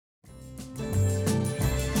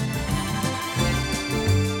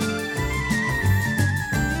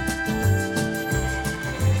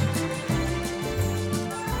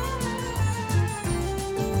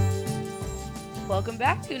welcome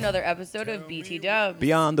back to another episode of BT Dubs,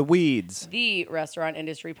 Beyond the Weeds. the restaurant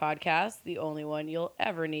industry podcast, the only one you'll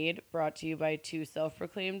ever need, brought to you by two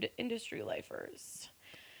self-proclaimed industry lifers.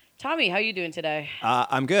 Tommy, how you doing today?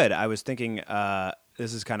 I'm good. I was thinking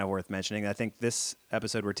this is kind of worth mentioning. I think this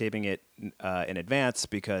episode we're taping it in advance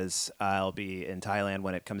because I'll be in Thailand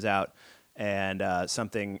when it comes out. And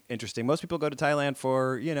something interesting. Most people go to Thailand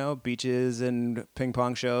for, beaches and ping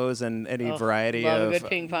pong shows and any variety love of a good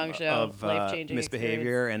ping pong show, of life-changing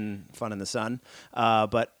misbehavior and fun in the sun.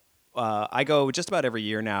 But I go just about every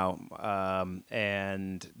year now.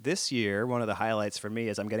 And this year, one of the highlights for me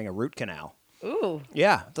is I'm getting a root canal. Ooh.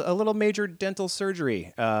 Yeah, a little major dental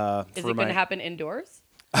surgery. Is it going to happen indoors?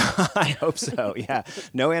 I hope so. Yeah,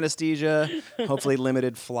 no anesthesia. Hopefully,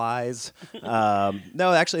 limited flies.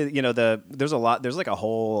 No, actually, there's a lot. There's like a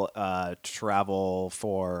whole travel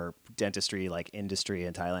for dentistry industry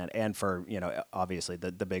in Thailand, and for obviously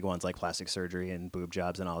the big ones like plastic surgery and boob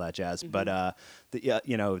jobs and all that jazz. Mm-hmm.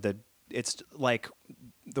 But it's like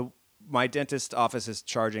my dentist office is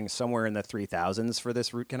charging somewhere in the 3,000s for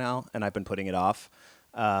this root canal, and I've been putting it off.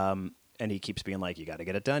 And he keeps being like, you got to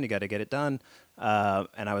get it done. You got to get it done.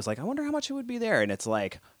 And I was like, I wonder how much it would be there. And it's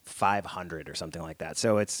like 500 or something like that.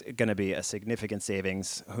 So it's going to be a significant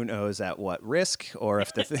savings. Who knows at what risk, or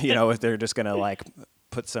if if they're just going to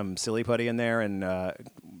put some silly putty in there and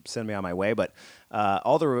send me on my way. But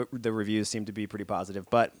all the reviews seem to be pretty positive.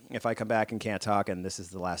 But if I come back and can't talk, and this is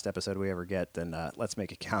the last episode we ever get, then let's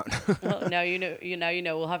make it count. Well, now you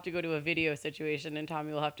know. We'll have to go to a video situation, and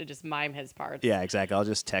Tommy will have to just mime his parts. Yeah, exactly. I'll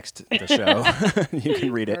just text the show. You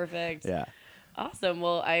can read it. Perfect. Yeah. Awesome.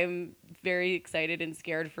 Well, I'm very excited and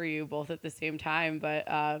scared for you both at the same time, but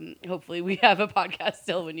hopefully we have a podcast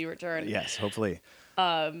still when you return. Yes, hopefully.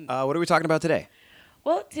 What are we talking about today?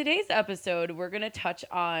 Well, today's episode, we're going to touch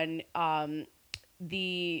on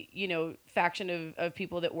the, faction of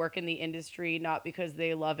people that work in the industry, not because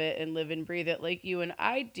they love it and live and breathe it like you and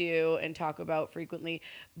I do and talk about frequently,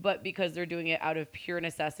 but because they're doing it out of pure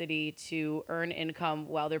necessity to earn income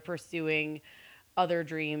while they're pursuing other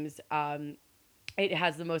dreams. It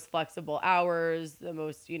has the most flexible hours, the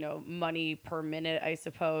most, money per minute, I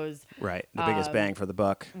suppose. Right. The biggest bang for the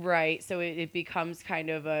buck. Right. So it becomes kind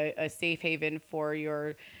of a safe haven for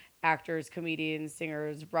your actors, comedians,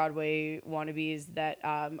 singers, Broadway wannabes that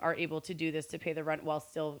are able to do this to pay the rent while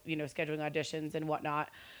still, scheduling auditions and whatnot.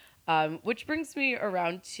 Which brings me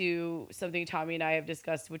around to something Tommy and I have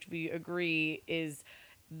discussed, which we agree is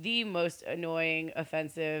the most annoying,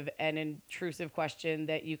 offensive, and intrusive question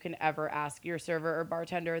that you can ever ask your server or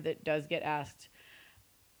bartender that does get asked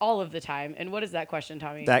all of the time. And what is that question,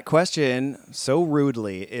 Tommy? That question, so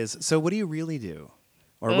rudely, is, so what do you really do?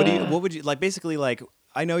 Or what would you, basically,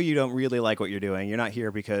 I know you don't really like what you're doing. You're not here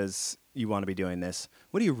because you want to be doing this.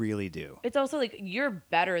 What do you really do? It's also you're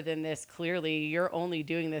better than this, clearly. You're only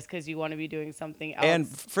doing this because you want to be doing something else. And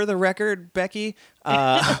for the record, Becky,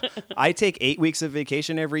 I take 8 weeks of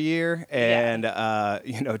vacation every year, and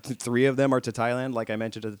 3 of them are to Thailand, like I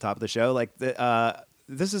mentioned at the top of the show.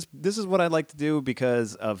 This is what I like to do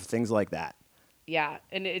because of things like that. Yeah,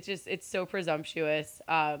 and it's so presumptuous.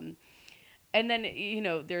 And then,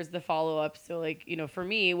 there's the follow-up. So, for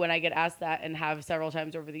me, when I get asked that and have several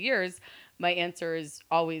times over the years, my answer is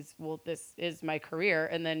always, well, this is my career.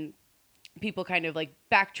 And then people kind of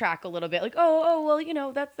backtrack a little bit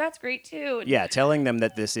well, that's great too. Yeah, telling them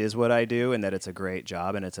that this is what I do and that it's a great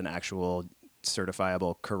job and it's an actual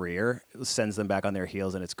certifiable career sends them back on their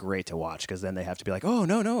heels, and it's great to watch because then they have to be like, oh,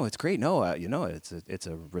 no, it's great. No, it's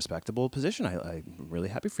a respectable position. I'm really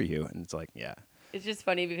happy for you. And it's yeah. It's just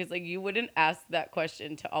funny because you wouldn't ask that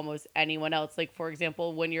question to almost anyone else. For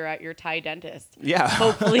example, when you're at your Thai dentist. Yeah.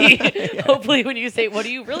 Hopefully, hopefully when you say, what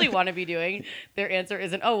do you really want to be doing? Their answer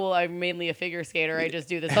isn't, oh, well, I'm mainly a figure skater. I just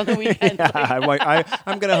do this on the weekends. Yeah,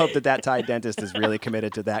 I'm going to hope that Thai dentist is really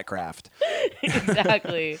committed to that craft.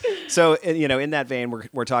 Exactly. So, in that vein,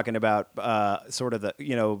 we're talking about sort of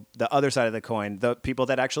the other side of the coin, the people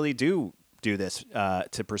that actually do this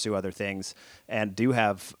to pursue other things and do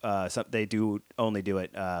have they do only do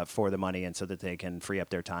it for the money and so that they can free up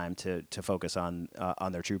their time to focus on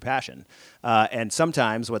their true passion. And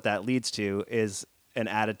sometimes what that leads to is an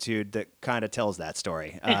attitude that kind of tells that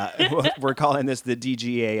story. We're calling this the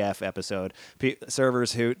DGAF episode.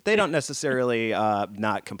 Servers who, they don't necessarily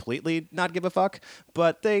not completely not give a fuck,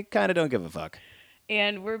 but they kind of don't give a fuck.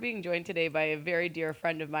 And we're being joined today by a very dear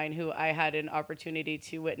friend of mine who I had an opportunity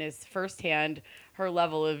to witness firsthand her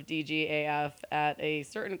level of DGAF at a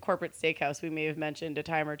certain corporate steakhouse we may have mentioned a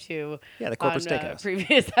time or two. Yeah, the corporate on steakhouse.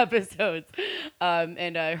 Previous episodes.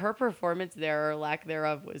 And her performance there, or lack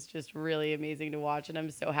thereof, was just really amazing to watch. And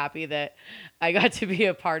I'm so happy that I got to be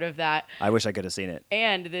a part of that. I wish I could have seen it.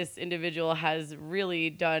 And this individual has really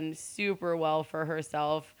done super well for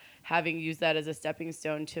herself, having used that as a stepping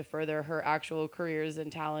stone to further her actual careers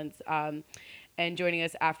and talents. And joining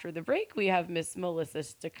us after the break, we have Miss Melissa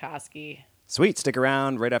Stokosky. Sweet. Stick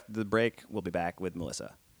around. Right after the break, we'll be back with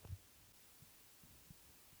Melissa.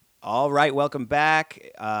 All right, welcome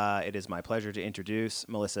back. It is my pleasure to introduce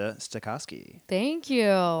Melissa Stokosky. Thank you.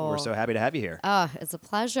 We're so happy to have you here. It's a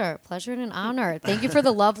pleasure. Pleasure and an honor. Thank you for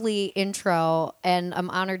the lovely intro, and I'm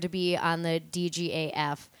honored to be on the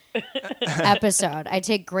DGAF episode. I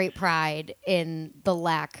take great pride in the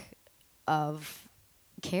lack of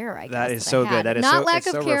care, I guess. That is so I good. had. That is not so, lack it's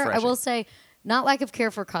of so care. refreshing. I will say, not lack of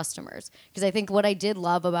care for customers, because I think what I did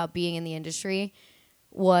love about being in the industry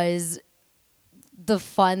was the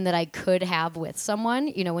fun that I could have with someone.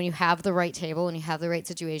 You know, when you have the right table and you have the right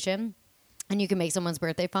situation and you can make someone's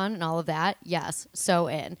birthday fun and all of that. Yes, so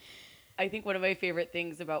in. I think one of my favorite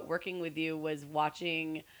things about working with you was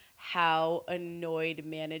watching how annoyed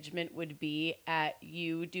management would be at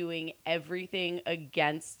you doing everything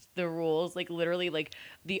against the rules, like literally like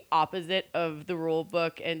the opposite of the rule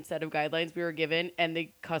book and set of guidelines we were given, and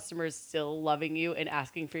the customers still loving you and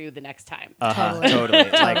asking for you the next time.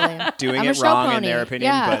 Totally. Like doing I'm a it show wrong in pony. their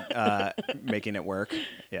opinion, Yeah. but making it work.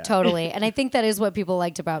 Yeah. Totally. And I think that is what people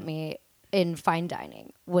liked about me in fine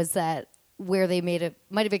dining, was that where they might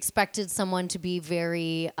have expected someone to be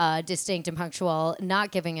very distinct and punctual, not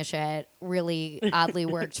giving a shit, really oddly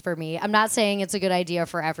worked for me. I'm not saying it's a good idea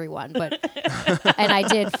for everyone, but and I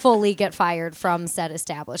did fully get fired from said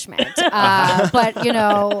establishment. But you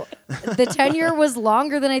know, the tenure was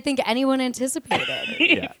longer than I think anyone anticipated.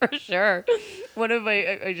 Yeah. For sure. One of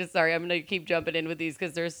my, sorry, I'm going to keep jumping in with these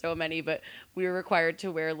because there's so many, but we were required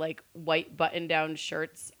to wear like white button down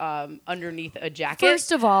shirts underneath a jacket.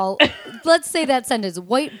 First of all, let's say that sentence: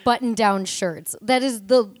 white button-down shirts. That is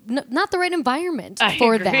not the right environment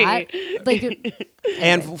for agree. that. Like,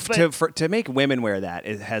 And to make women wear that,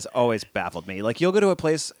 it has always baffled me. Like, you'll go to a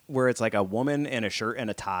place where it's like a woman in a shirt and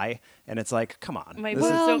a tie, and it's like, come on. My This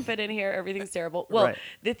boots is- don't fit in here. Everything's terrible. Well, Right.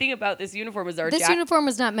 the thing about this uniform is our this jacket. uniform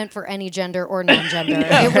was not meant for any gender or non-gender.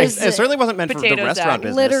 It was it certainly wasn't meant for the Potato restaurant sack.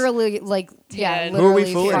 business. literally like Who are we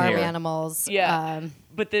literally fooling farm here? animals. Yeah.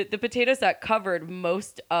 But the potato sack covered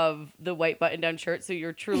most of the white button-down shirt, so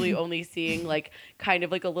you're truly only seeing like kind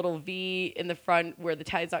of like a little V in the front where the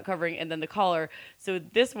tie's not covering, and then the collar. So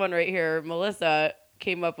this one right here, Melissa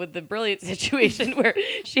came up with the brilliant situation where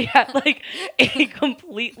she had like a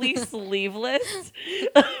completely sleeveless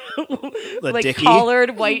like dickie?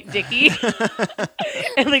 collared white dickie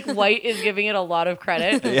and like white is giving it a lot of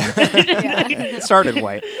credit. It started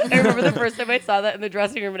white. I remember the first time I saw that in the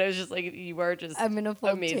dressing room and I was just like, you are just I'm in a full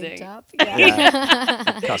amazing tank top. Yeah,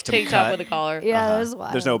 Custom tank top cut. with a collar. that was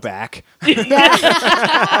wild. There's no back.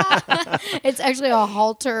 It's actually a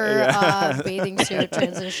halter bathing suit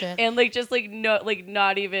transition. And like just like no like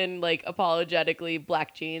not even like apologetically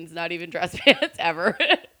black jeans, not even dress pants ever.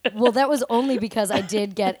 Well, that was only because I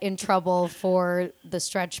did get in trouble for the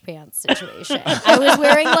stretch pants situation. I was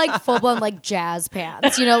wearing like full blown like jazz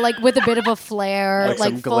pants, you know, like with a bit of a flare, Like like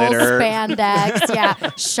some full glitter. spandex, yeah,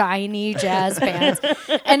 shiny jazz pants.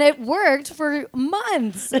 And it worked for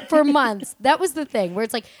months. For months. That was the thing where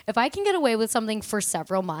it's like, if I can get away with something for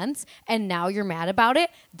several months and now you're mad about it,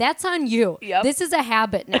 that's on you. Yep. This is a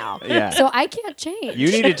habit now. Yeah. So I can't change. You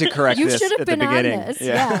needed to correct You this should have at the been on beginning. this.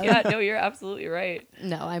 Yeah. Yeah. Yeah, no, you're absolutely right.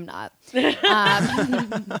 No, I'm not. But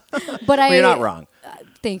Well, you're not wrong.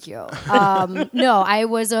 Thank you. No, I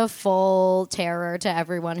was a full terror to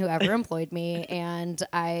everyone who ever employed me, and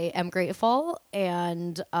I am grateful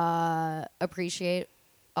and appreciate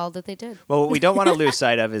all that they did. Well, what we don't want to lose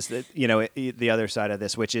sight of is that, you know, the other side of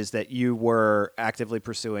this, which is that you were actively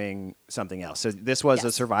pursuing something else. So this was a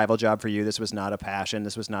Yes. survival job for you. This was not a passion.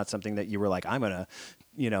 This was not something that you were like, I'm going to,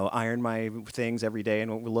 you know, iron my things every day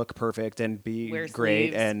and look perfect and be Wear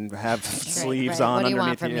great sleeves. and have sleeves right. on What do you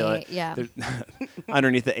want underneath. from know, me? like, Yeah.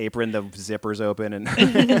 underneath the apron, the zippers open.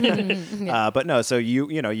 And but no, so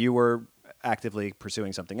you were actively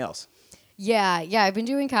pursuing something else. Yeah. I've been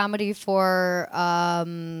doing comedy for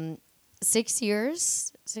 6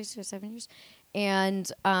 years, 6 or 7 years.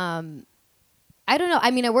 And I don't know. I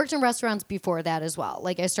mean, I worked in restaurants before that as well.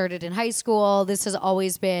 Like, I started in high school. This has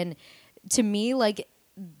always been, to me, like,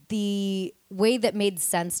 the way that made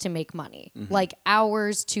sense to make money. Like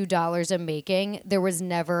hours, $2 a making. There was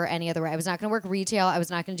never any other way. I was not going to work retail. I was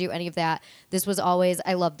not going to do any of that. This was always,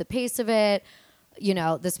 I loved the pace of it, you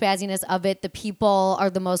know, the spazziness of it. The people are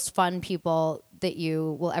the most fun people that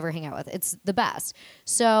you will ever hang out with. It's the best.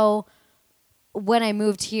 So when I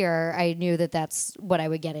moved here, I knew that that's what I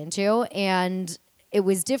would get into. And it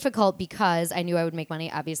was difficult because I knew I would make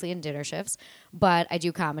money, obviously, in dinner shifts, but I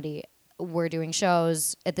do comedy. We're doing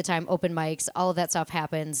shows at the time, open mics, all of that stuff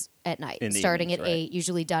happens at night, In the starting evenings, at right. 8,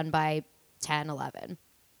 usually done by 10, 11.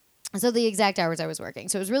 So the exact hours I was working.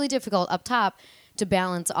 So it was really difficult up top to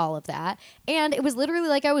balance all of that. And it was literally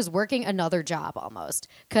like I was working another job almost,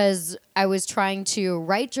 because I was trying to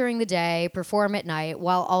write during the day, perform at night,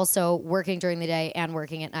 while also working during the day and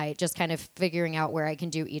working at night, just kind of figuring out where I can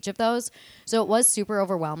do each of those. So it was super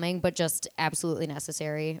overwhelming, but just absolutely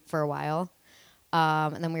necessary for a while.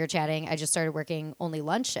 And then we were chatting. I just started working only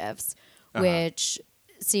lunch shifts, which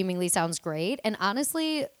seemingly sounds great. And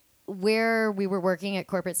honestly, where we were working at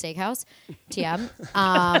Corporate Steakhouse, TM,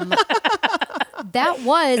 that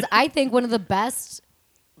was, I think, one of the best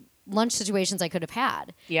lunch situations I could have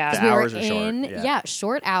had. Yeah. 'Cause The we were hours are short, in, yeah.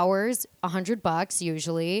 short hours, $100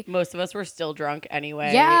 usually. Most of us were still drunk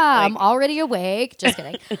anyway. Yeah, Like, I'm already awake. Just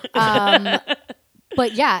kidding.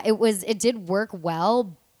 But yeah, it did work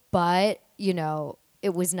well, but you know,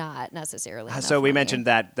 it was not necessarily enough So we money. mentioned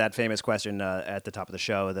that famous question at the top of the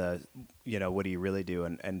show, what do you really do?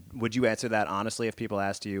 And would you answer that honestly if people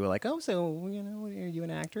asked you, like, oh, so, you know, are you an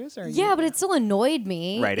actress? Or are Yeah, you? but it still annoyed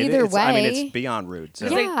me. Right. Either way. I mean, it's beyond rude. So.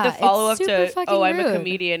 It's Yeah. like the it's follow up super to, fucking oh, I'm a rude.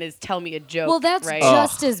 comedian is tell me a joke. Well, that's right?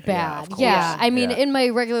 just as yeah, bad. of course. Yeah. I mean, Yeah. in my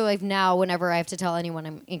regular life now, whenever I have to tell anyone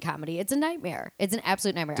I'm in comedy, it's a nightmare. It's an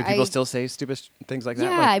absolute nightmare. Do people still say stupid things like that?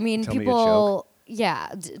 Yeah, Like, I mean, tell me a joke? people. Yeah,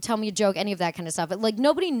 tell me a joke, any of that kind of stuff. Like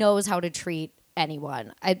nobody knows how to treat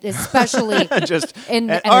anyone, especially Just in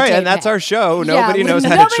all right, and entertainment. that's our show. Yeah, Nobody knows how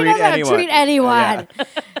nobody to treat knows how to anyone. treat anyone.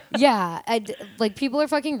 Yeah. Yeah, like people are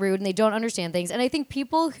fucking rude and they don't understand things. And I think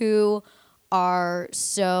people who are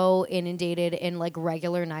so inundated in like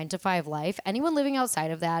regular 9-to-5 life, anyone living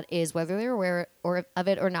outside of that is, whether they're aware of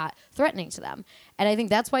it or not, threatening to them. And I think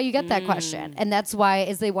that's why you get that question. And that's why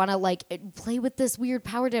is they want to like play with this weird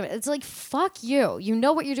power dynamic. It's like, fuck you. You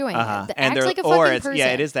know what you're doing. Act And like a or fucking it's, person.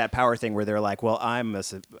 yeah, it is that power thing where they're like, well, I'm a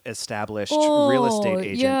established real estate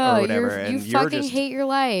agent yeah, or whatever, you and you're fucking just hate your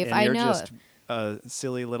life. and I you're know. just a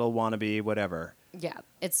silly little wannabe, whatever. Yeah,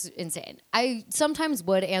 it's insane. I sometimes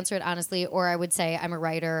would answer it honestly, or I would say I'm a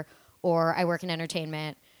writer, or I work in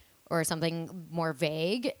entertainment, or something more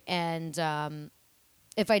vague. And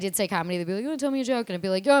if I did say comedy, they'd be like, "Oh, tell me a joke," and I'd be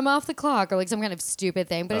like, "Oh, I'm off the clock," or like some kind of stupid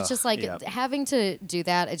thing. But it's just like yep. having to do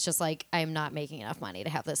that. It's just like I'm not making enough money to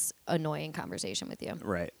have this annoying conversation with you.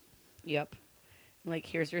 Right. Yep. Like,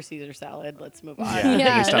 here's your Caesar salad. Let's move on. Yeah. Can you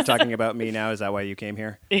Yes. stop talking about me now? Is that why you came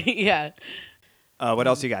here? Yeah. What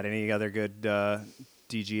else you got? Any other good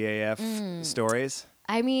DGAF stories?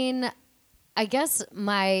 I mean, I guess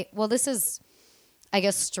this is, I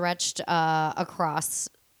guess, stretched across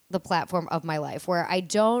the platform of my life where I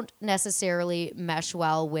don't necessarily mesh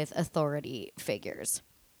well with authority figures.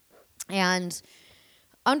 And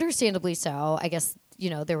understandably so. I guess,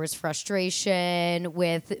 you know, there was frustration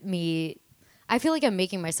with me. I feel like I'm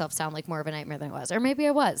making myself sound like more of a nightmare than I was. Or maybe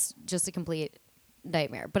I was just a complete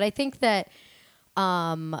nightmare. But I think that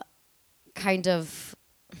kind of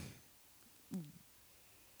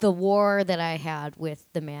the war that I had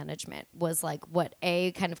with the management was like what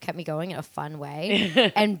A, kind of kept me going in a fun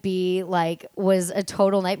way, and B, like was a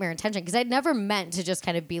total nightmare and tension because I'd never meant to just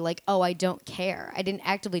kind of be like, oh, I don't care. I didn't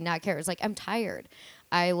actively not care. It's like, I'm tired.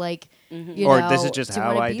 I like, you Or know, this is just do how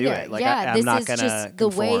wanna I be do there. it. Like, yeah, I'm this not is gonna just the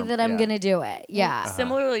way conform. that I'm Yeah. gonna do it. Yeah.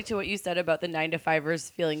 Similarly to what you said about the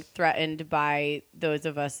 9-to-5ers feeling threatened by those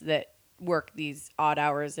of us that work these odd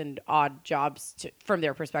hours and odd jobs from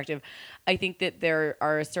their perspective, I think that there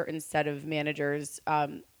are a certain set of managers,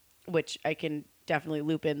 which I can definitely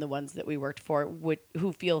loop in the ones that we worked for,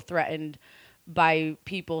 who feel threatened by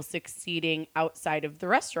people succeeding outside of the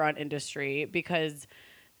restaurant industry because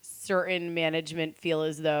certain management feel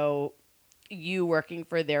as though you working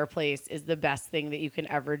for their place is the best thing that you can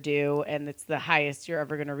ever do, and it's the highest you're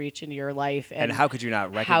ever going to reach in your life. And how could you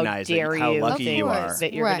not recognize how dare how you lucky think you Of are? course.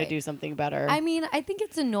 that you're going Right. to do something better? I mean, I think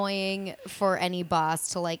it's annoying for any boss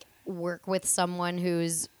to like work with someone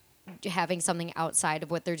who's having something outside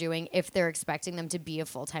of what they're doing if they're expecting them to be a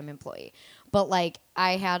full-time employee. But like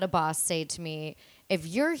I had a boss say to me, if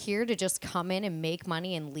you're here to just come in and make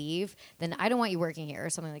money and leave, then I don't want you working here or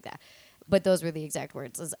something like that. But those were the exact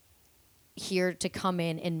words. here to come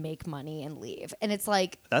in and make money and leave. And it's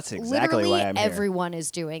like, That's exactly literally why I'm here. everyone is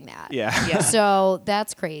doing that. Yeah. So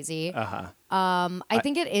that's crazy. Uh-huh. I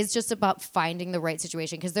think it is just about finding the right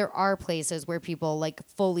situation, because there are places where people like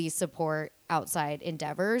fully support outside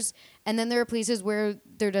endeavors, and then there are places where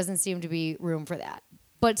there doesn't seem to be room for that.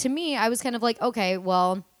 But to me, I was kind of like, okay,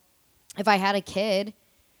 well, if I had a kid,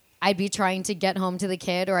 I'd be trying to get home to the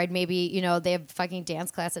kid, or I'd maybe, you know, they have fucking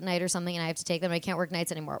dance class at night or something, and I have to take them. I can't work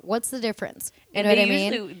nights anymore. What's the difference? You And know what they I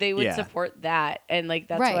mean? usually they would Yeah. support that, and like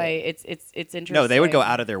that's Right. why it's interesting. No, they would go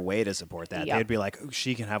out of their way to support that. Yep. They'd be like, "Oh,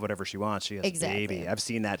 she can have whatever she wants. She has Exactly. a baby." I've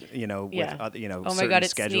seen that, you know, with Yeah. you know, Oh my certain God,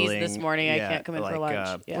 it scheduling. sneezed this morning. I Yeah, can't come in for like,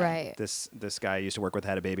 lunch. Yeah. Right. This guy I used to work with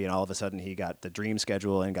had a baby, and all of a sudden he got the dream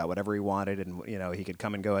schedule and got whatever he wanted, and you know he could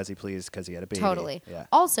come and go as he pleased because he had a baby. Totally. Yeah.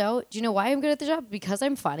 Also, do you know why I'm good at the job? Because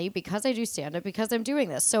I'm funny, because I do stand up, because I'm doing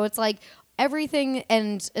this. So it's like everything,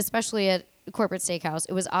 and especially at corporate steakhouse,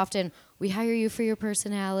 it was often, we hire you for your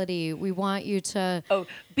personality. We want you to Oh,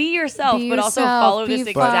 be yourself, Be but also yourself, follow be this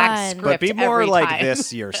exact fun. script. But be more every like time.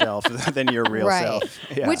 this yourself than your real right. self.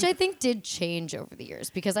 Yeah. Which I think did change over the years,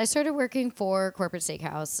 because I started working for corporate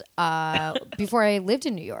steakhouse before I lived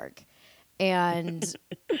in New York. And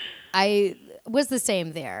I was the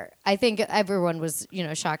same there. I think everyone was, you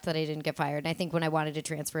know, shocked that I didn't get fired. And I think when I wanted to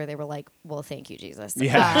transfer, they were like, well, thank you, Jesus.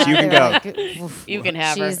 Yeah, you can they were go. like, "Oof, You can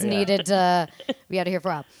have her. she's needed to be out of here for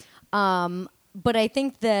a while. But I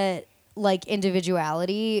think that like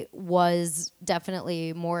individuality was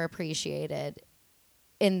definitely more appreciated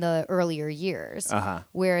in the earlier years.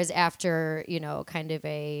 Whereas after, you know, kind of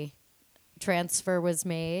a transfer was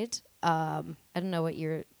made, I don't know what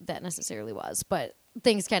year that necessarily was, but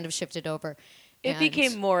things kind of shifted over. It and-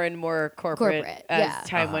 became more and more corporate, Corporate, as yeah.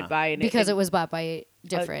 time went by, and because it was bought by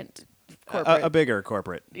different. corporate. a bigger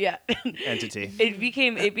corporate yeah. entity. It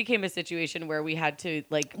became a situation where we had to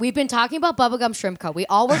like We've been talking about Bubblegum Shrimp Co. We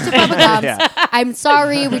all worked at Bubblegums. Yeah. I'm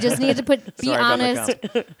sorry. We just need to be Sorry, honest.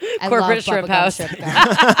 I Corporate love Shrimp Bubblegum House. Shrimp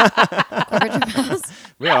Co. Corporate Shrimp House.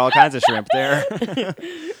 We had all kinds of shrimp there.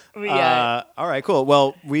 yeah. All right, cool.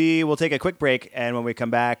 Well, we will take a quick break, and when we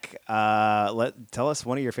come back, tell us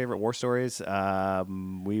one of your favorite war stories.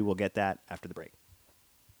 We will get that after the break.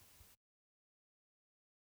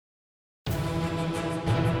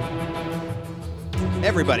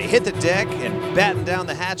 Everybody, hit the deck and batten down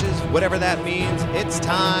the hatches, whatever that means. It's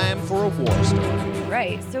time for a war story.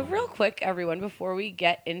 Right. So real quick, everyone, before we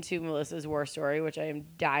get into Melissa's war story, which I am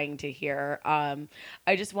dying to hear,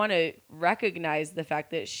 I just want to recognize the fact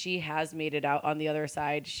that she has made it out on the other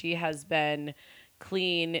side. She has been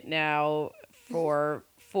clean now for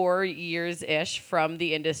 4 years-ish from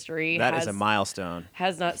the industry. That is a milestone.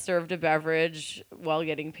 Has not served a beverage while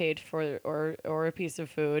getting paid for or a piece of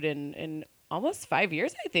food in almost 5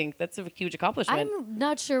 years, I think. That's a huge accomplishment. I'm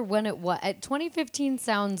not sure when it was. 2015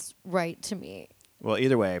 sounds right to me. Well,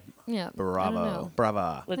 either way, Yeah. I don't bravo. know.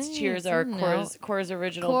 Brava. Let's Hey, cheers it's our in now. Coors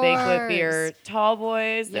Original Banquet Beer Coors. Tall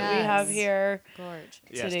Boys that we have Yes. here. Gorge.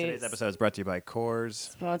 Yes, today's episode is brought to you by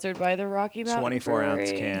Coors Sponsored by the Rocky Mountain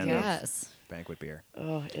 24-ounce Brewery. can. Yes. banquet beer.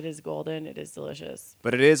 Oh, it is golden. It is delicious.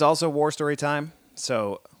 But it is also war story time,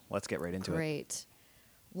 so let's get right into it. Great.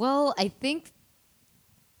 Well, I think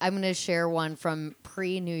I'm going to share one from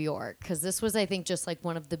pre-New York, because this was, I think, just like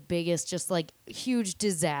one of the biggest, just like huge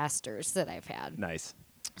disasters that I've had. Nice.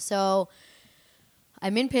 So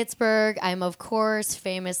I'm in Pittsburgh. I'm, of course,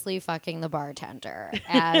 famously fucking the bartender,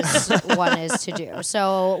 as one is to do.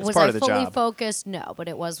 So was part I of the fully job. focused? No, but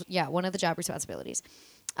it was, yeah, one of the job responsibilities.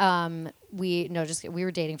 We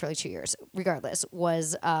were dating for like 2 years. Regardless,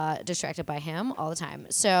 was distracted by him all the time.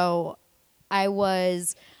 So I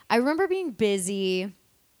remember being busy,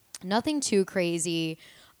 nothing too crazy.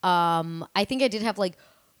 I think I did have like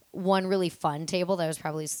one really fun table that I was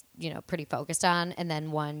probably, pretty focused on, and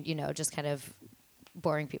then one, just kind of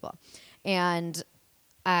boring people. And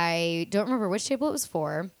I don't remember which table it was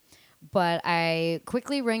for, but I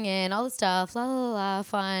quickly ring in all the stuff, la la la,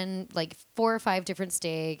 fun, like 4 or 5 different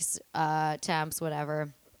steaks, temps,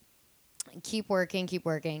 whatever. Keep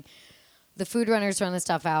working. The food runners run the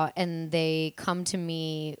stuff out, and they come to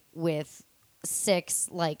me with 6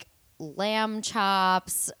 like lamb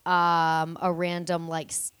chops, a random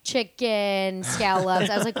like chicken, scallops.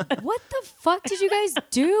 I was like, what the fuck did you guys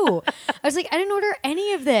do? I was like, I didn't order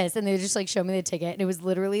any of this. And they just like showed me the ticket, and it was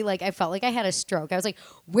literally like, I felt like I had a stroke. I was like,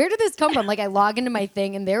 where did this come from? Like I log into my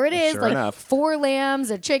thing, and there it is, Sure like enough. 4 lambs,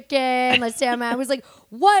 a chicken, like salmon. I was like,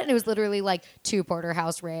 what? And it was literally like 2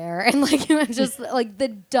 porterhouse rare, and like it was just like the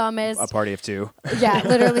dumbest. A party of 2. Yeah,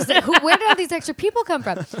 literally. So where did all these extra people come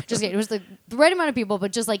from? Just kidding. It was the right amount of people,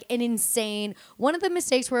 but just like an insane. One of the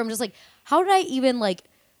mistakes where I'm just like, how did I even like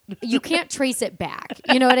you can't trace it back.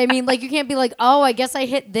 You know what I mean? Like you can't be like, oh, I guess I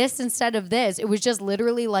hit this instead of this. It was just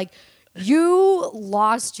literally like you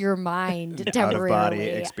lost your mind temporarily. Out-of-body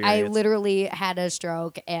I experience. literally had a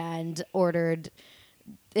stroke and ordered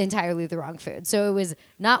entirely the wrong food. So it was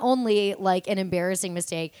not only like an embarrassing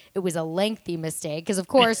mistake, it was a lengthy mistake because of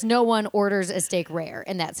course no one orders a steak rare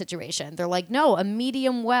in that situation. They're like, no, a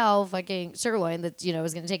medium well fucking sirloin that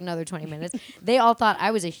is going to take another 20 minutes. They all thought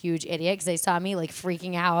I was a huge idiot because they saw me like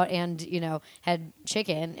freaking out and had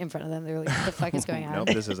chicken in front of them. They were like, what the fuck is going on? Nope,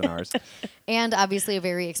 this isn't ours. And obviously a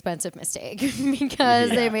very expensive mistake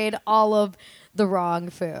because they made all of the wrong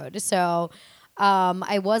food. So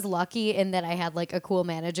I was lucky in that I had like a cool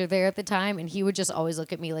manager there at the time, and he would just always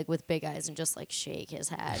look at me like with big eyes and just like shake his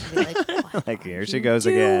head and be like, what Like, are here she you goes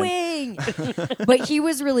again. doing? But he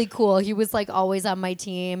was really cool. He was like always on my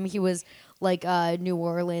team. He was like a New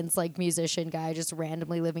Orleans like musician guy just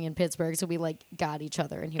randomly living in Pittsburgh. So we like got each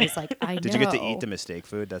other, and he was like, I know. Did you get to eat the mistake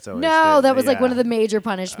food? That's always No, the- that was like yeah. one of the major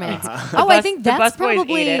punishments. Oh, I think the that's busboys ate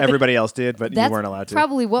probably it. Everybody else did, but you that's weren't allowed to.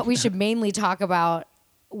 probably what we should mainly talk about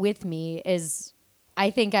with me is I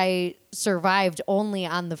think I survived only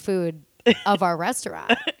on the food of our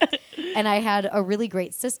restaurant. And I had a really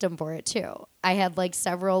great system for it too. I had like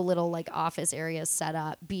several little like office areas set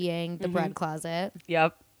up, being the bread closet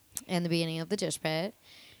Yep. and the beginning of the dish pit.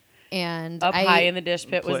 And Up high in the dish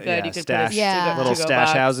pit was Put- good. yeah, You could stash- put a Yeah. to-go- little to-go stash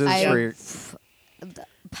box. houses I- for your,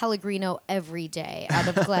 Pellegrino every day out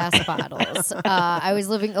of glass bottles. I was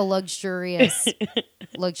living a luxurious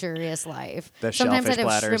life. The Sometimes shellfish I'd have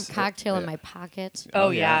platters. shrimt cocktail in Yeah. my pocket. Oh,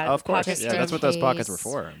 yeah. of course. Pockets Yeah, that's what those pockets were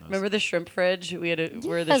for. Remember the shrimp fridge? We had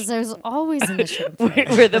where the Because I was always in the shrimp fridge.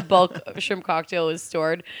 where the bulk of shrimp cocktail was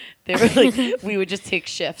stored. They were like, we would just take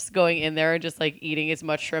shifts going in there and just like eating as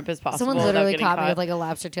much shrimp as possible. Someone without literally getting caught me caught. with like a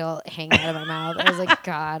lobster tail hanging out of my mouth. I was like,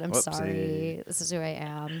 God, I'm Whoopsie. sorry. This is who I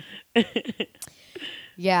am.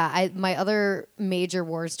 Yeah, my other major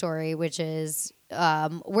war story, which is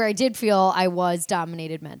where I did feel I was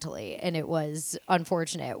dominated mentally, and it was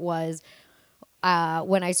unfortunate, was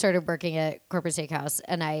when I started working at Corporate Steakhouse,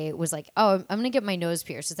 and I was like, oh, I'm going to get my nose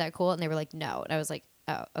pierced. Is that cool? And they were like, no. And I was like,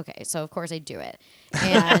 oh, okay. So, of course, I do it.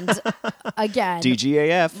 And again,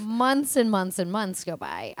 DGAF. months and months and months go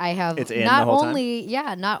by. I have It's in not the whole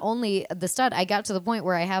time? only the stud. I got to the point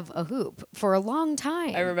where I have a hoop for a long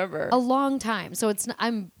time. I remember. a long time. So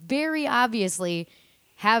I'm very obviously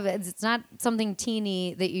have it. It's not something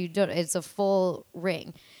teeny that you don't. It's a full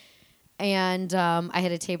ring. And I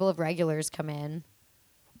had a table of regulars come in,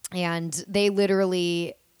 and they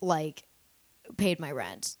literally like paid my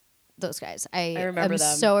rent. Those guys, I remember am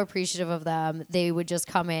them. so appreciative of them. They would just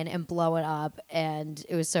come in and blow it up, and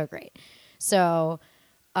it was so great. So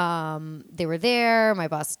they were there. My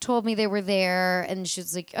boss told me they were there, and she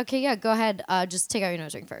was like, "Okay, yeah, go ahead. Just take out your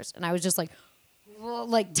nose ring first." And I was just like,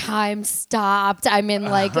 time stopped. I'm in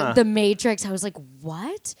like the Matrix. I was like,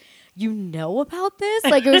 "What? You know about this?"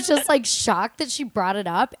 Like it was just like shocked that she brought it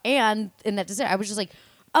up, and in that decision, I was just like,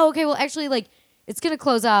 "Oh, okay. Well, actually, like it's gonna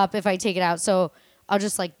close up if I take it out, so I'll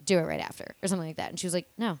just like do it right after or something like that." And she was like,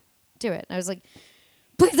 "No, do it." And I was like,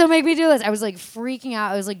 "Please don't make me do this." I was like freaking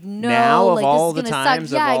out. I was like, "No, Now, of like all this is the gonna times,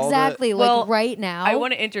 suck." of Yeah, all the- exactly. Well, like right now. I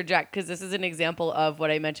want to interject because this is an example of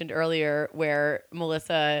what I mentioned earlier where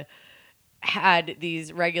Melissa had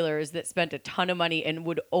these regulars that spent a ton of money and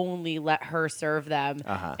would only let her serve them.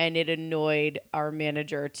 And it annoyed our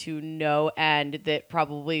manager to no end that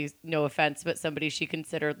probably, no offense, but somebody she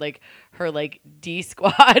considered like her like D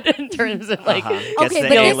squad in terms of like, Gets Okay, the but this is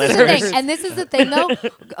the A-listers. thing, and this is the thing though.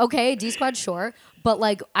 Okay, D squad, sure, but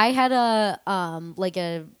like I had a like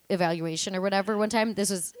a evaluation or whatever one time. This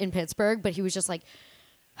was in Pittsburgh, but he was just like,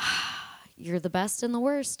 "You're the best and the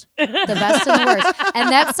worst, the best and the worst," and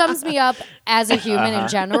that sums me up as a human in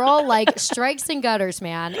general. Like strikes and gutters,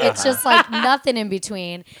 man. It's just like nothing in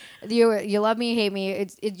between. You love me, hate me.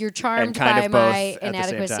 You're charmed kind by of both my at the same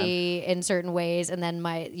inadequacy in certain ways, and then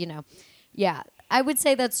yeah. I would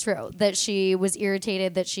say that's true. That she was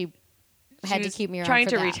irritated that she had she to was keep me around trying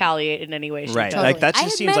for to that. retaliate in any way she Right. could. Totally. Like that I just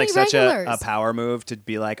had seems like many such a regulars. power move to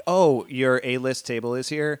be like, oh, your A-list table is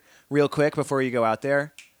here real quick before you go out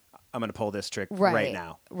there. I'm going to pull this trick right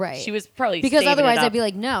now. Right. She was probably because saving otherwise it up. I'd be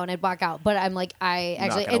like, no, and I'd walk out. But I'm like, I not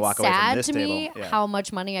actually, gonna walk it's away from sad this to me table. Yeah. how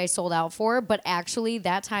much money I sold out for. But actually,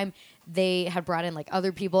 that time they had brought in like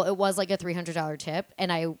other people. It was like a $300 tip,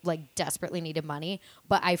 and I like desperately needed money,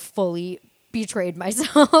 but I fully betrayed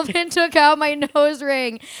myself and took out my nose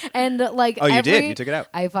ring. And like, Oh, you did? You took it out?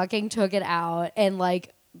 I fucking took it out and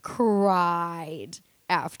like cried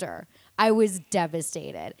after. I was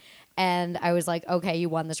devastated. And I was like, okay, you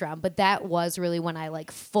won this round. But that was really when I like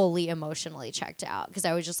fully emotionally checked out because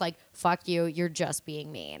I was just like, fuck you, you're just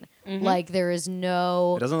being mean. Like there is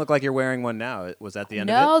no. It doesn't look like you're wearing one now. Was that the end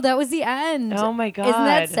of No, that was the end. Oh my God. Isn't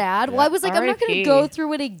that sad? Well, I was like, I'm not going to R.I.P.. go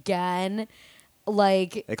through it again.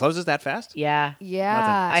 Like, it? It closes that fast? Yeah.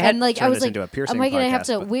 yeah. I had and like, I turned was this like, into a piercing am I going to have podcast,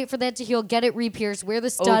 to but- wait for that to heal, get it re-pierced, wear the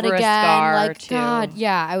stud Over a again? scar, Like, too. God,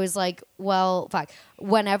 yeah. I was like, well, fuck.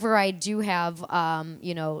 Whenever I do have,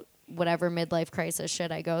 whatever midlife crisis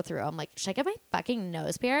shit I go through, I'm like, should I get my fucking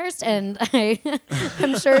nose pierced? And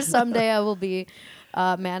I'm sure someday I will be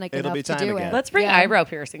manic It'll enough be to time do again. it. Let's bring Yeah. eyebrow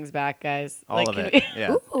piercings back, guys. All of can it. we-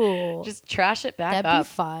 Yeah. Ooh, Just trash it back that'd up. be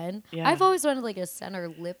fun. Yeah. I've always wanted like a center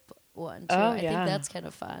lip one too. Oh, I yeah. think that's kind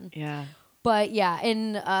of fun. Yeah. But yeah,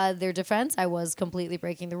 in their defense, I was completely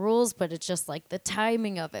breaking the rules, but it's just like the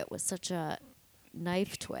timing of it was such a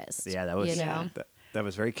knife twist. Yeah, that was you know? that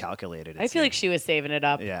was very calculated. I feel like she was saving it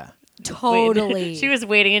up. yeah. Totally. She was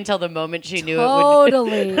waiting until the moment she knew it would.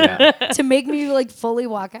 Totally. To make me like fully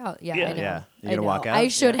walk out. Yeah, Yeah. I know. Yeah. You I gonna know. walk out? I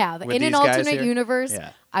should Yeah. have. With In an these guys alternate here? universe,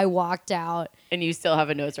 Yeah. I walked out And you still have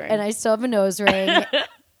a nose ring. and I still have a nose ring.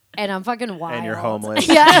 And I'm fucking wild. And you're homeless.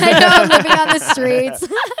 Yeah, I know. I'm living on the streets.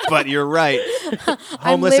 But you're right. I'm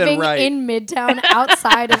Homeless living and right. in Midtown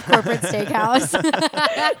outside of Corporate Steakhouse.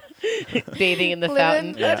 bathing in the Living-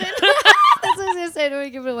 fountain. Yeah. That's what I was going to say.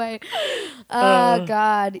 Don't give it away. Oh,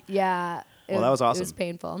 God. Yeah. Well, that was It awesome. was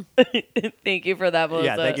painful. Thank you for that, Melissa.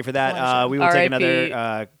 Yeah, thank you for that. Pleasure. We will take R.I.P..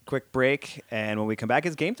 another quick break, and when we come back,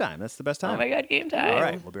 it's game time. That's the best time. Oh my God, game time. All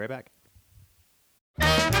right, we'll be right back.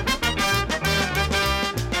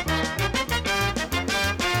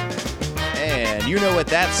 And you know what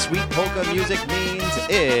that sweet polka music means?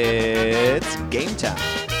 It's game time.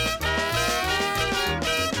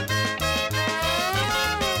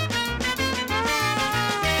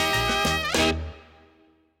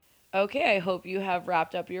 Okay, I hope you have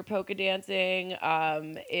wrapped up your polka dancing.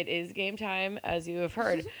 It is game time, as you have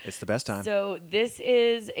heard. It's the best time. So this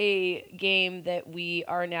is a game that we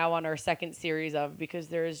are now on our second series of because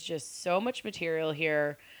there is just so much material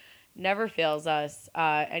here. Never fails us.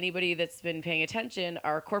 Anybody that's been paying attention,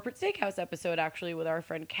 our Corporate Steakhouse episode actually with our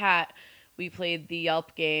friend Kat, we played the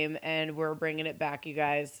Yelp game and we're bringing it back, you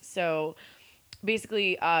guys. So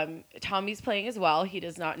basically, Tommy's playing as well. He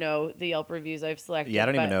does not know the Yelp reviews I've selected. Yeah, I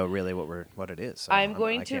don't even but know really what it is. So I'm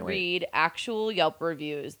going I to can't wait. read actual Yelp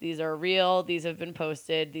reviews. These are real. These have been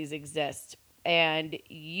posted. These exist. And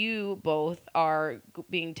you both are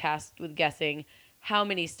being tasked with guessing how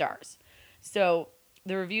many stars. So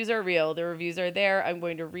the reviews are real. The reviews are there. I'm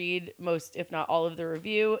going to read most, if not all of the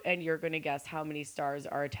review, and you're going to guess how many stars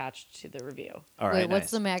are attached to the review. All right, Wait, what's nice.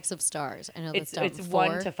 the max of stars? I know that's It's down 1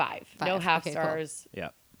 4. to 5. No Five. half Okay, cool. stars. Yeah.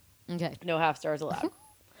 Okay. No half stars allowed.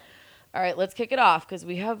 All right, let's kick it off because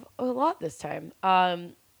we have a lot this time.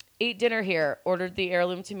 Ate dinner here. Ordered the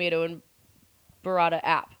heirloom tomato and burrata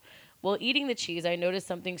app. While eating the cheese, I noticed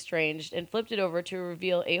something strange and flipped it over to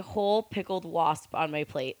reveal a whole pickled wasp on my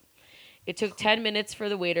plate. It took 10 minutes for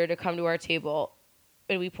the waiter to come to our table,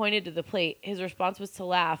 and we pointed to the plate. His response was to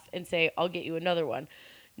laugh and say, "I'll get you another one."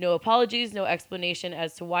 No apologies, no explanation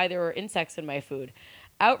as to why there were insects in my food.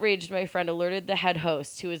 Outraged, my friend alerted the head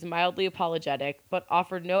host, who was mildly apologetic, but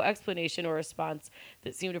offered no explanation or response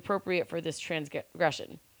that seemed appropriate for this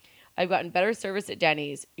transgression. I've gotten better service at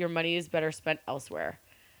Denny's. Your money is better spent elsewhere.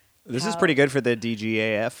 This is How- pretty good for the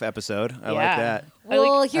DGAF episode. I like Yeah. that.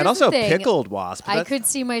 Well, here's And also the thing. pickled wasp. I That's- could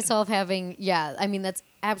see myself having, I mean, that's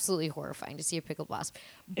absolutely horrifying to see a pickled wasp.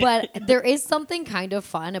 But there is something kind of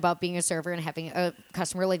fun about being a server and having a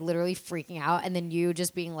customer like literally freaking out and then you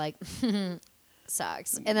just being like,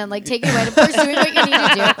 sucks. And then like taking away, of course, doing what you need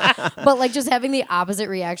to do. But like just having the opposite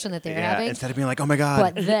reaction that they're yeah, having. instead of being like, oh my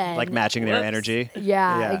God. But then- like matching their Whoops. energy.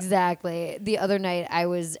 Yeah, exactly. The other night I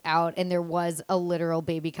was out and there was a literal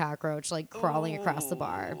baby cockroach like crawling across the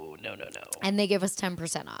bar. Ooh, no. And they gave us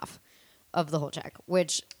 10% off of the whole check,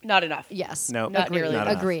 which Not enough. yes, No, Not agreed. nearly Not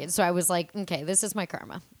enough. Agreed. So I was like, okay, this is my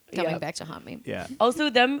karma coming Yep. back to haunt me. Yeah. Also,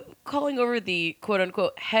 them calling over the quote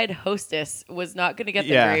unquote head hostess was not going to get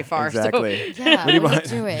them Yeah, very far. exactly. Yeah, do you what are want? you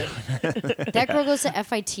doing? That girl goes to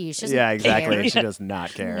FIT. She doesn't Yeah, exactly. care. She does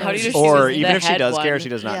not care. How do you know she or was even the if she head does care, one? she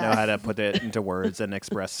does not know Yeah. how to put it into words and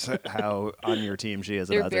express how on your team she is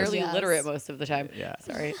They're about this. barely Yes. literate most of the time. Yeah.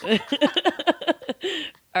 Sorry.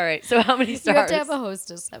 All right. So how many You stars? have to have a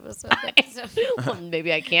hostess episode. Well,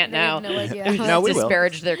 maybe I can't I now. have no idea. No, we will.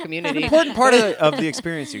 Disparage their community. Important part of the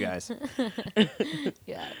experience, you guys.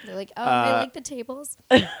 Yeah, they're like, oh, I like the tables.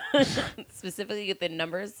 Specifically, get the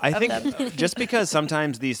numbers. I of think them. just because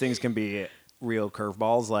sometimes these things can be real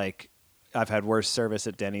curveballs, like I've had worse service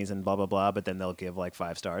at Denny's and blah blah blah, but then they'll give like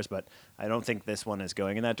 5 stars. But I don't think this one is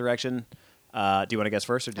going in that direction. Do you want to guess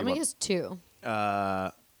first, or do I'm you gonna want?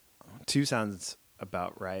 guess 2. 2 sounds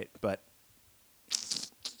about right, but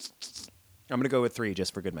I'm gonna go with 3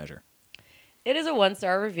 just for good measure. It is a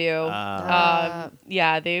 1-star review.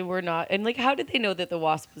 Yeah, they were not. And like, how did they know that the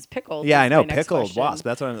wasp was pickled? Yeah, is I know, my next pickled question. wasp.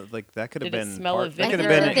 That's what I'm like. That could have Did it been. smell of That I could think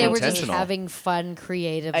have been that they were just intentional. having fun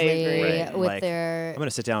creatively agree. with Like, their. I'm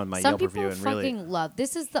gonna sit down with my Some Yelp people review and really. fucking love.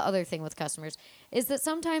 This is the other thing with customers is that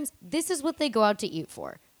sometimes this is what they go out to eat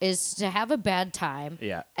for, is to have a bad time,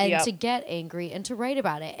 Yeah. and Yep. to get angry and to write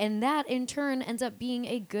about it, and that in turn ends up being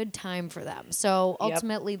a good time for them. So Yep.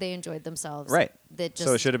 ultimately, they enjoyed themselves. Right. That just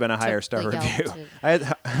So it should have been a higher took star the Yelp review. to- I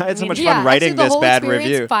had so much Yeah, fun writing actually, the this whole bad experience,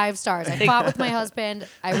 review. 5 stars. I fought with my husband.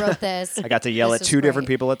 I wrote this. I got to yell This at was 2 different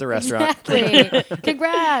great. people at the restaurant. Exactly.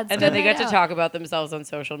 Congrats. And then they Good get to night talk about themselves on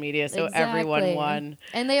social media, so everyone Exactly. won.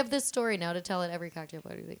 And they have this story now to tell at every cocktail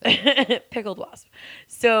party they go. Pickled wasp.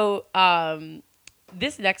 So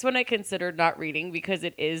this next one I considered not reading because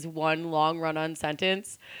it is one long run-on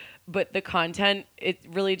sentence, but the content, it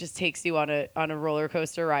really just takes you on a roller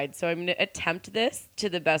coaster ride. So I'm going to attempt this to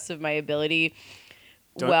the best of my ability.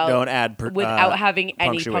 Don't add without having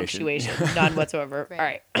any punctuation. punctuation, none whatsoever.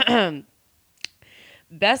 Right. All right.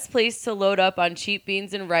 Best place to load up on cheap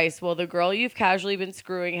beans and rice while the girl you've casually been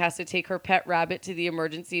screwing has to take her pet rabbit to the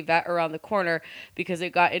emergency vet around the corner because it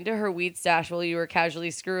got into her weed stash while you were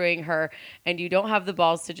casually screwing her, and you don't have the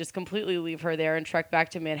balls to just completely leave her there and trek back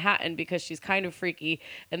to Manhattan because she's kind of freaky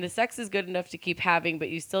and the sex is good enough to keep having, but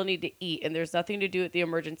you still need to eat and there's nothing to do at the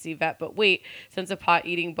emergency vet. But wait, since a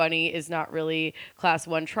pot-eating bunny is not really class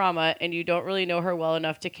 1 trauma and you don't really know her well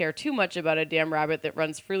enough to care too much about a damn rabbit that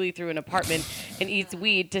runs freely through an apartment and eats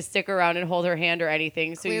weed to stick around and hold her hand or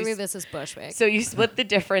anything. So Clearly, this is Bushwick. so you split the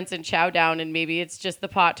difference and chow down, and maybe it's just the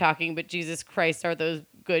pot talking, but Jesus Christ, are those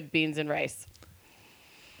good beans and rice?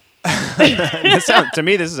 To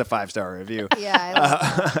me, this is a 5-star review. Yeah. I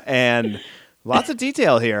love And lots of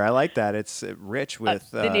detail here. I like that. It's rich with.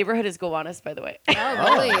 The neighborhood is Gowanus, by the way.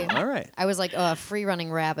 Oh, really? All right. I was like, oh, a free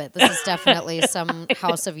running rabbit. This is definitely some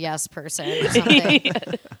House of Yes person or something.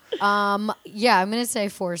 Yeah, I'm gonna say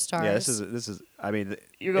 4 stars. Yeah, this is. I mean,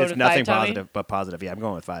 You're going it's with nothing 5, Tommy? positive, but positive. Yeah, I'm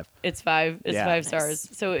going with 5. It's 5. It's Yeah. 5 stars.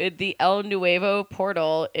 So the El Nuevo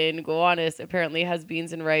portal in Gowanus apparently has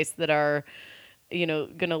beans and rice that are,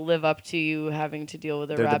 going to live up to you having to deal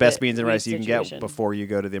with a They're rabbit the best beans and weed rice you can situation. get before you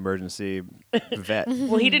go to the emergency vet.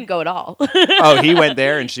 Well, he didn't go at all. Oh, he went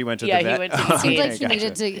there and she went to Yeah, the vet. he went to It the seemed vet. like he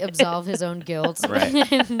needed to absolve his own guilt. Right.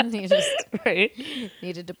 And he just Right.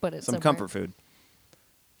 needed to put it Some somewhere. comfort food.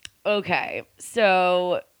 Okay,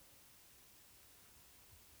 so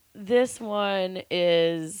this one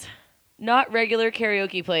is not regular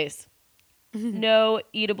karaoke place. No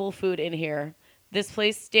eatable food in here. This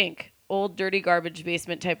place stink. Old dirty garbage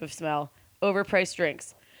basement type of smell. Overpriced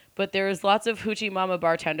drinks. But there is lots of hoochie mama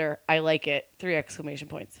bartender. I like it. 3 exclamation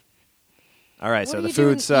points. All right, What so are the you doing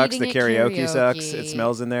food sucks, the eating at karaoke sucks, karaoke? it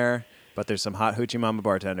smells in there, but there's some hot hoochie mama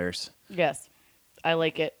bartenders. Yes. I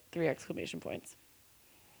like it. 3 exclamation points.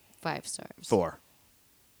 5 stars. 4.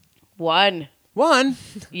 1. 1.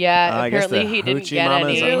 Yeah, I guess apparently the he didn't hoochie get mamas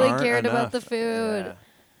any. He really aren't cared about enough. the food. Yeah.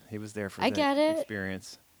 He was there for I the get it.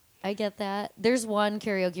 experience. I get that. There's one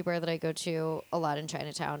karaoke bar that I go to a lot in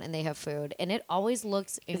Chinatown, and they have food, and it always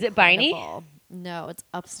looks Is it Biney? incredible. No, it's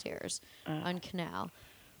upstairs on Canal.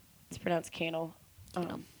 It's pronounced canal.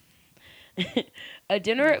 A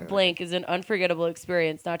dinner at Blank is an unforgettable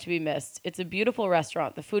experience not to be missed. It's a beautiful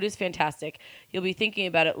restaurant. The food is fantastic. You'll be thinking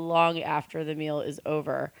about it long after the meal is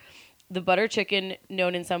over. The butter chicken,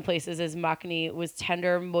 known in some places as makhni, was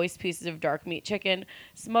tender, moist pieces of dark meat chicken,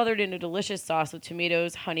 smothered in a delicious sauce with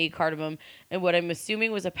tomatoes, honey, cardamom, and what I'm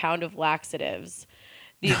assuming was a pound of laxatives.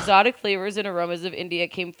 The exotic flavors and aromas of India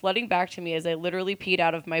came flooding back to me as I literally peed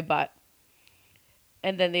out of my butt.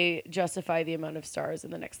 And then they justify the amount of stars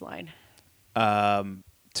in the next line.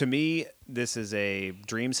 To me, this is a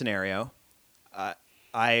dream scenario.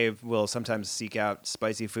 I will sometimes seek out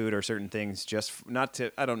spicy food or certain things not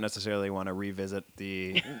to. I don't necessarily want to revisit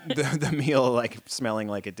the meal like smelling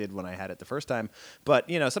like it did when I had it the first time. But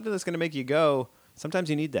something that's going to make you go. Sometimes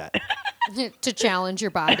you need that. To challenge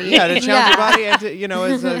your body. Yeah, to challenge your body and to,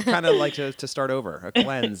 as a kind of like to start over, a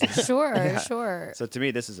cleanse. Sure, sure. So to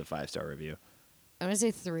me, this is a 5-star review. I'm going to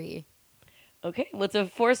say 3. Okay, well, it's a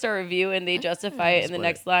 4-star review, and they justify it in the Split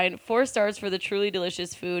next line. 4 stars for the truly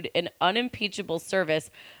delicious food and unimpeachable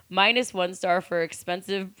service, -1 star for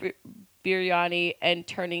expensive biryani and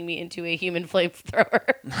turning me into a human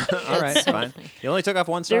flamethrower. All right, so fine. You only took off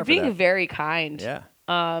 1 star They're for being that. very kind. Yeah.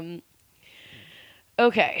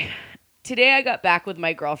 Okay. Today I got back with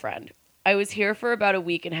my girlfriend. I was here for about a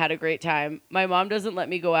week and had a great time. My mom doesn't let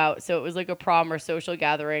me go out, so it was like a prom or social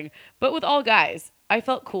gathering, but with all guys. I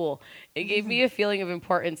felt cool. It gave me a feeling of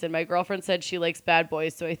importance, and my girlfriend said she likes bad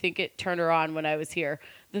boys, so I think it turned her on when I was here.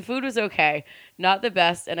 The food was okay, not the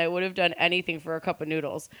best, and I would have done anything for a cup of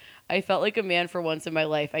noodles. I felt like a man for once in my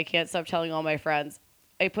life. I can't stop telling all my friends.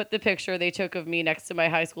 I put the picture they took of me next to my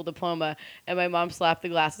high school diploma, and my mom slapped the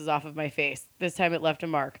glasses off of my face. This time it left a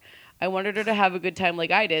mark. I wanted her to have a good time like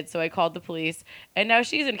I did, so I called the police, and now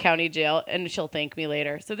she's in county jail, and she'll thank me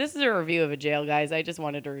later. So this is a review of a jail, guys. I just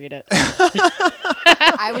wanted to read it.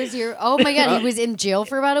 I was here. Oh my God, he was in jail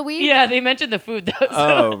for about a week. Yeah, they mentioned the food, though. So.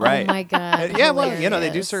 Oh, right. Oh my God. Yeah, well, they do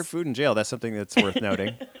hilarious. serve food in jail. That's something that's worth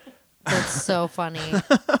noting. That's so funny.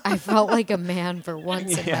 I felt like a man for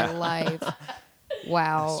once in my life.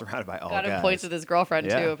 Wow. Surrounded by all Got him guys. points with his girlfriend,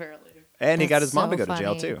 Yeah. too, apparently. And he got That's his mom to so go to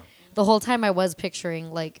jail, funny. too. The whole time I was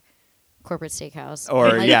picturing like corporate steakhouse. Or,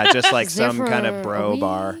 Like, yeah, just like is there some kind of for bro a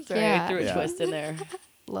bar. week? Sorry, I Yeah. threw a Yeah. twist in there.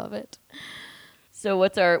 Love it. So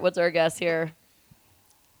what's our guess here?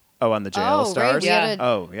 Oh, on the jail Oh, right, stars? we had a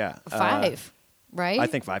Oh, yeah. 5, right? I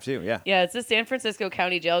think 5 too, yeah. Yeah, it's the San Francisco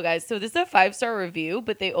County Jail, guys. So this is a 5-star review,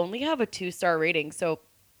 but they only have a 2-star rating. So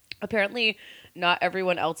apparently not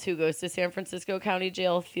everyone else who goes to San Francisco County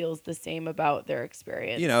Jail feels the same about their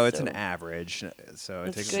experience. You know, it's So an average. So it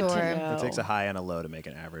it's takes, good Sure. to know. it takes a high and a low to make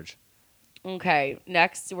an average. Okay,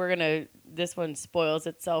 next this one spoils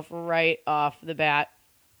itself right off the bat.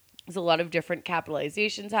 There's a lot of different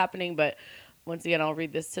capitalizations happening, but once again, I'll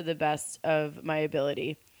read this to the best of my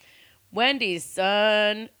ability. Wendy's,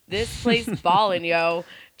 son. This place ballin', yo.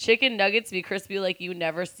 Chicken nuggets be crispy like you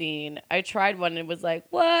never seen. I tried one and was like,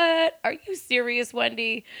 what? Are you serious,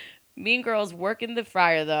 Wendy? Mean Girls working the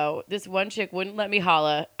fryer, though. This one chick wouldn't let me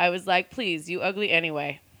holla. I was like, please, you ugly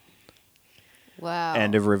anyway. Wow.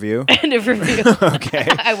 End of review. End of review. Okay.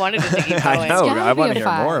 I wanted it to keep going. I know. gotta I be want a to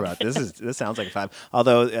hear more 5. about this. This sounds like a 5.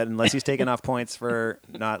 Although, unless he's taken off points for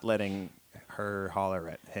not letting her holler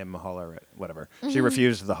at him, holler at whatever. She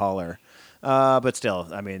refused the holler. But still,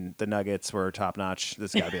 I mean, the nuggets were top notch.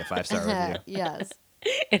 This got to be a 5-star review. Yes.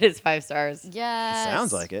 It is 5 stars. Yes.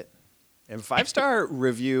 Sounds like it. And 5-star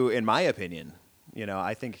review, in my opinion. You know,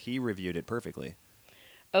 I think he reviewed it perfectly.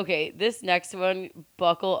 Okay, this next one,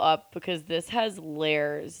 buckle up because this has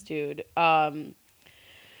layers, dude. Okay.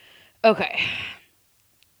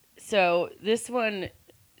 So this one,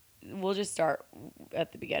 we'll just start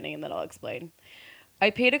at the beginning and then I'll explain. I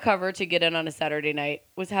paid a cover to get in on a Saturday night,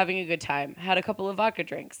 was having a good time, had a couple of vodka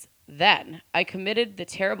drinks. Then I committed the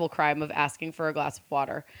terrible crime of asking for a glass of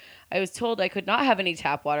water. I was told I could not have any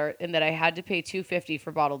tap water and that I had to pay $2.50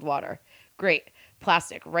 for bottled water. Great.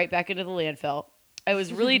 Plastic, right back into the landfill. I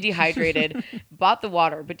was really dehydrated, bought the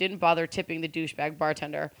water, but didn't bother tipping the douchebag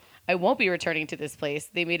bartender. I won't be returning to this place.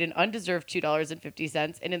 They made an undeserved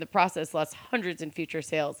 $2.50 and in the process lost hundreds in future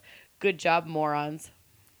sales. Good job, morons.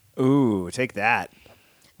 Ooh, take that.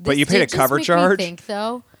 But This you paid did a just cover make me charge? think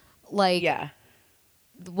though, like, Yeah.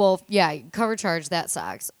 well, yeah, cover charge that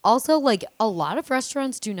sucks. Also, like a lot of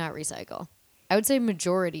restaurants do not recycle. I would say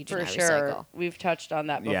majority do For not sure. recycle. We've touched on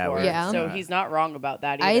that before. Yeah, Yeah. So he's not wrong about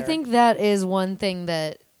that either. I think that is one thing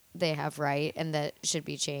that they have right and that should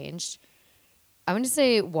be changed. I'm going to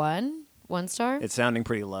say 1 star. It's sounding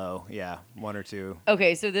pretty low. Yeah, 1 or 2.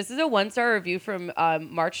 Okay, so this is a 1-star review from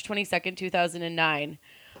March 22nd, 2009.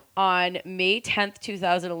 On May 10th,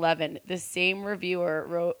 2011, the same reviewer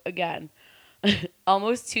wrote again,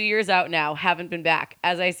 almost 2 years out now, haven't been back.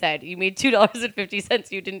 As I said, you made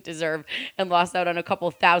 $2.50 you didn't deserve and lost out on a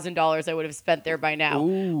couple $1,000 I would have spent there by now.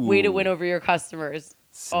 Ooh. Way to win over your customers.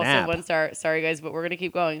 Snap. Also 1 star. Sorry, guys, but we're going to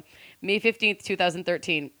keep going. May 15th,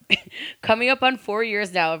 2013. Coming up on 4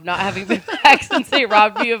 years now of not having been back since they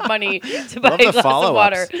robbed me of money to buy Love a the glass of follow-ups.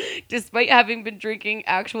 water. Despite having been drinking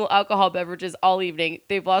actual alcohol beverages all evening,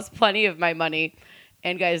 they've lost plenty of my money.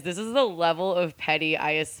 And guys, this is the level of petty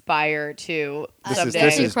I aspire to This is- someday. this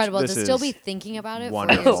That's is- incredible this to still is be thinking about it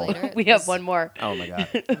wonderful. 4 years later. We have is- one more. Oh, my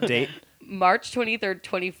God. Date? March 23rd,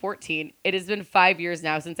 2014. It has been 5 years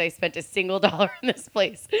now since I spent a single dollar in this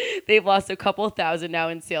place. They've lost a couple thousand now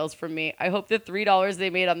in sales from me. I hope the $3 they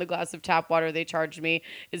made on the glass of tap water they charged me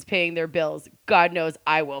is paying their bills. God knows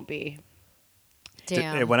I won't be.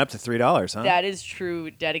 Damn. It went up to $3, huh? That is true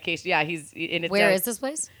dedication. Yeah, he's in it. Where is this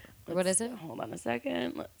place? What is it? Hold on a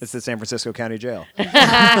second. It's the San Francisco County Jail.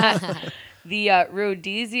 the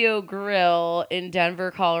Rodizio Grill in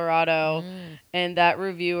Denver, Colorado, and that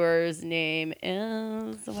reviewer's name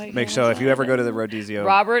is. Make sure if you ever go to the Rodizio,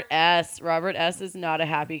 Robert S. Robert S. is not a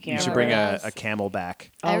happy camper. you should bring Yes. a camel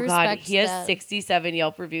back. I Oh God, respect he has that. 67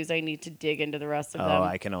 Yelp reviews. I need to dig into the rest of them. Oh,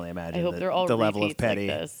 I can only imagine I hope they're all the level of repeats like petty.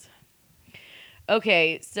 this.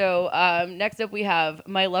 Okay, so next up we have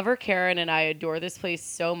my lover Karen and I adore this place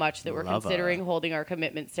so much that we're Lover. considering holding our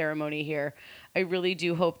commitment ceremony here. I really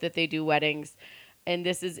do hope that they do weddings. And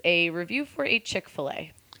this is a review for a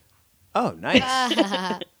Chick-fil-A. Oh, nice.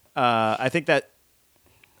 I think that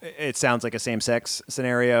it sounds like a same-sex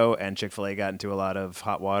scenario, and Chick-fil-A got into a lot of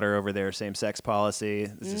hot water over their same-sex policy.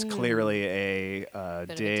 This is clearly a Bit of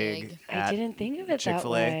a dig. dig. I at didn't think of it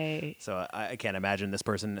Chick-fil-A. that way. So I can't imagine this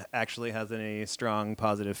person actually has any strong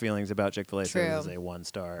positive feelings about Chick-fil-A. So True. this is a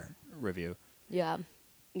 1-star review. Yeah.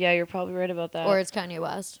 Yeah, you're probably right about that. Or it's Kanye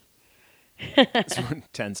West. It's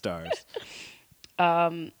 10 stars.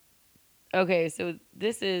 Okay, so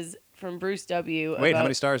this is from Bruce W. Wait, how about-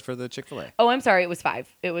 many stars for the Chick-fil-A? Oh, I'm sorry. It was 5.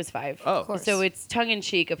 It was 5. Oh, course. So it's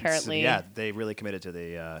tongue-in-cheek, So, apparently. yeah, they really committed to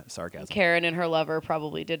the sarcasm. Karen and her lover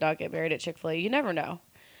probably did not get married at Chick-fil-A. You never know.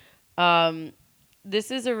 This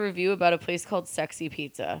is a review about a place called Sexy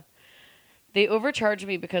Pizza. They overcharged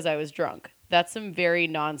me because I was drunk. That's some very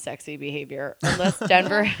non-sexy behavior. Unless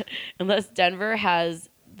Denver has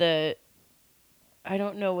the, I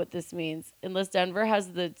don't know what this means. Unless Denver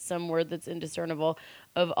has the some word that's indiscernible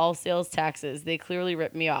of all sales taxes, they clearly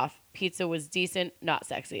ripped me off. Pizza was decent, not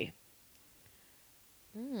sexy.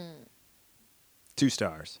 2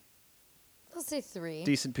 stars. Let's say 3.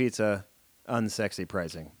 Decent pizza, unsexy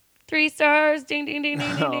pricing. 3 stars. Ding, ding, ding,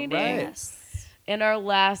 ding, ding, All ding, ding. right. Yes. And our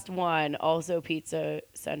last one, also pizza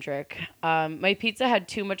centric. My pizza had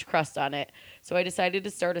too much crust on it, so I decided to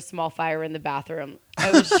start a small fire in the bathroom.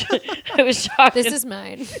 I was shocked. This is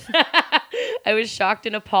mine. I was shocked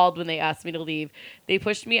and appalled when they asked me to leave. They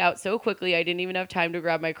pushed me out so quickly I didn't even have time to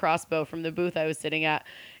grab my crossbow from the booth I was sitting at.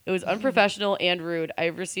 It was unprofessional and rude.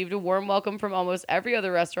 I've received a warm welcome from almost every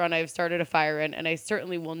other restaurant I've started a fire in, and I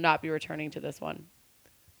certainly will not be returning to this one.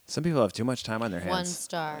 Some people have too much time on their hands. 1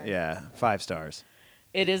 star. Yeah, 5 stars.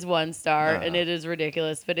 It is 1 star, and it is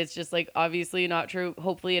ridiculous, but it's just like obviously not true.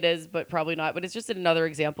 Hopefully it is, but probably not. But it's just another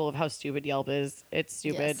example of how stupid Yelp is. It's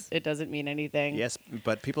stupid. Yes. It doesn't mean anything. Yes,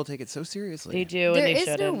 but people take it so seriously. They do, There and they is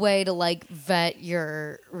shouldn't. no way to like vet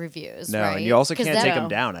your reviews. No, right? and you also 'Cause can't that- take No. them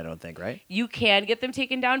down, I don't think, right? You can get them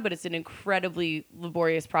taken down, but it's an incredibly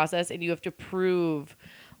laborious process, and you have to prove,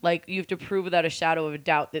 without a shadow of a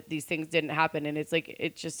doubt that these things didn't happen. And it's like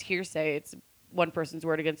it's just hearsay. It's one person's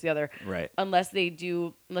word against the other. Right. Unless they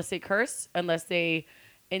curse, unless they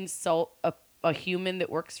insult a human that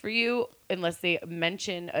works for you, unless they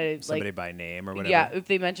mention Somebody by name or whatever. yeah, if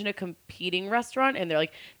they mention a competing restaurant and they're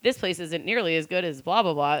like, this place isn't nearly as good as blah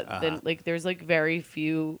blah blah, then like there's like very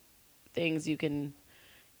few things you can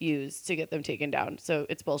use to get them taken down. So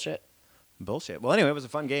it's bullshit. Bullshit. Well, anyway, it was a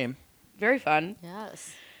fun game. Very fun.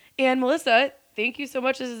 Yes. And Melissa, thank you so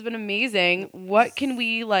much. This has been amazing. What can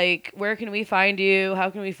we where can we find you?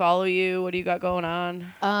 How can we follow you? What do you got going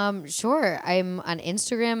on? Sure. I'm on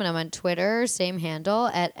Instagram and I'm on Twitter. Same handle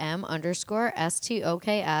at @M_STOKS.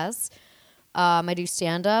 I do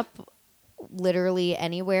stand up literally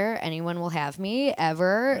anywhere. Anyone will have me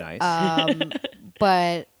ever. Nice.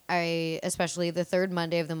 But especially the third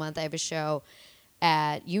Monday of the month, I have a show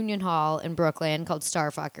at Union Hall in Brooklyn called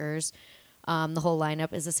Starfuckers. The whole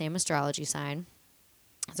lineup is the same astrology sign.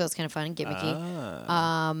 So it's kind of fun and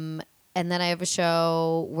gimmicky. And then I have a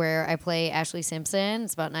show where I play Ashley Simpson.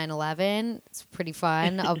 It's about 9/11. It's pretty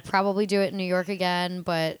fun. I'll probably do it in New York again,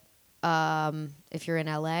 but if you're in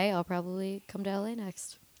LA, I'll probably come to LA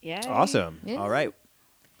next. Yeah. Awesome. Yeah. All right.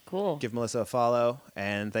 Cool. Give Melissa a follow,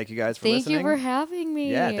 and thank you guys for Thank listening. you for having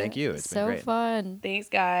me. Yeah, thank you. It's been so great. fun. Thanks,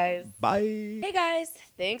 guys. Bye. Hey guys,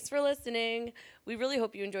 thanks for listening. We really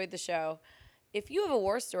hope you enjoyed the show. If you have a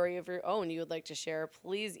war story of your own you would like to share,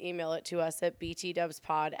 please email it to us at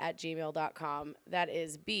btdubspod@gmail.com. That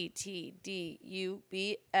is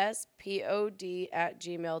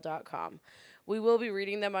btdubspod@gmail.com. We will be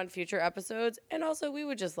reading them on future episodes, and also we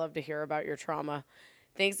would just love to hear about your trauma.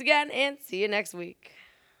 Thanks again, and see you next week.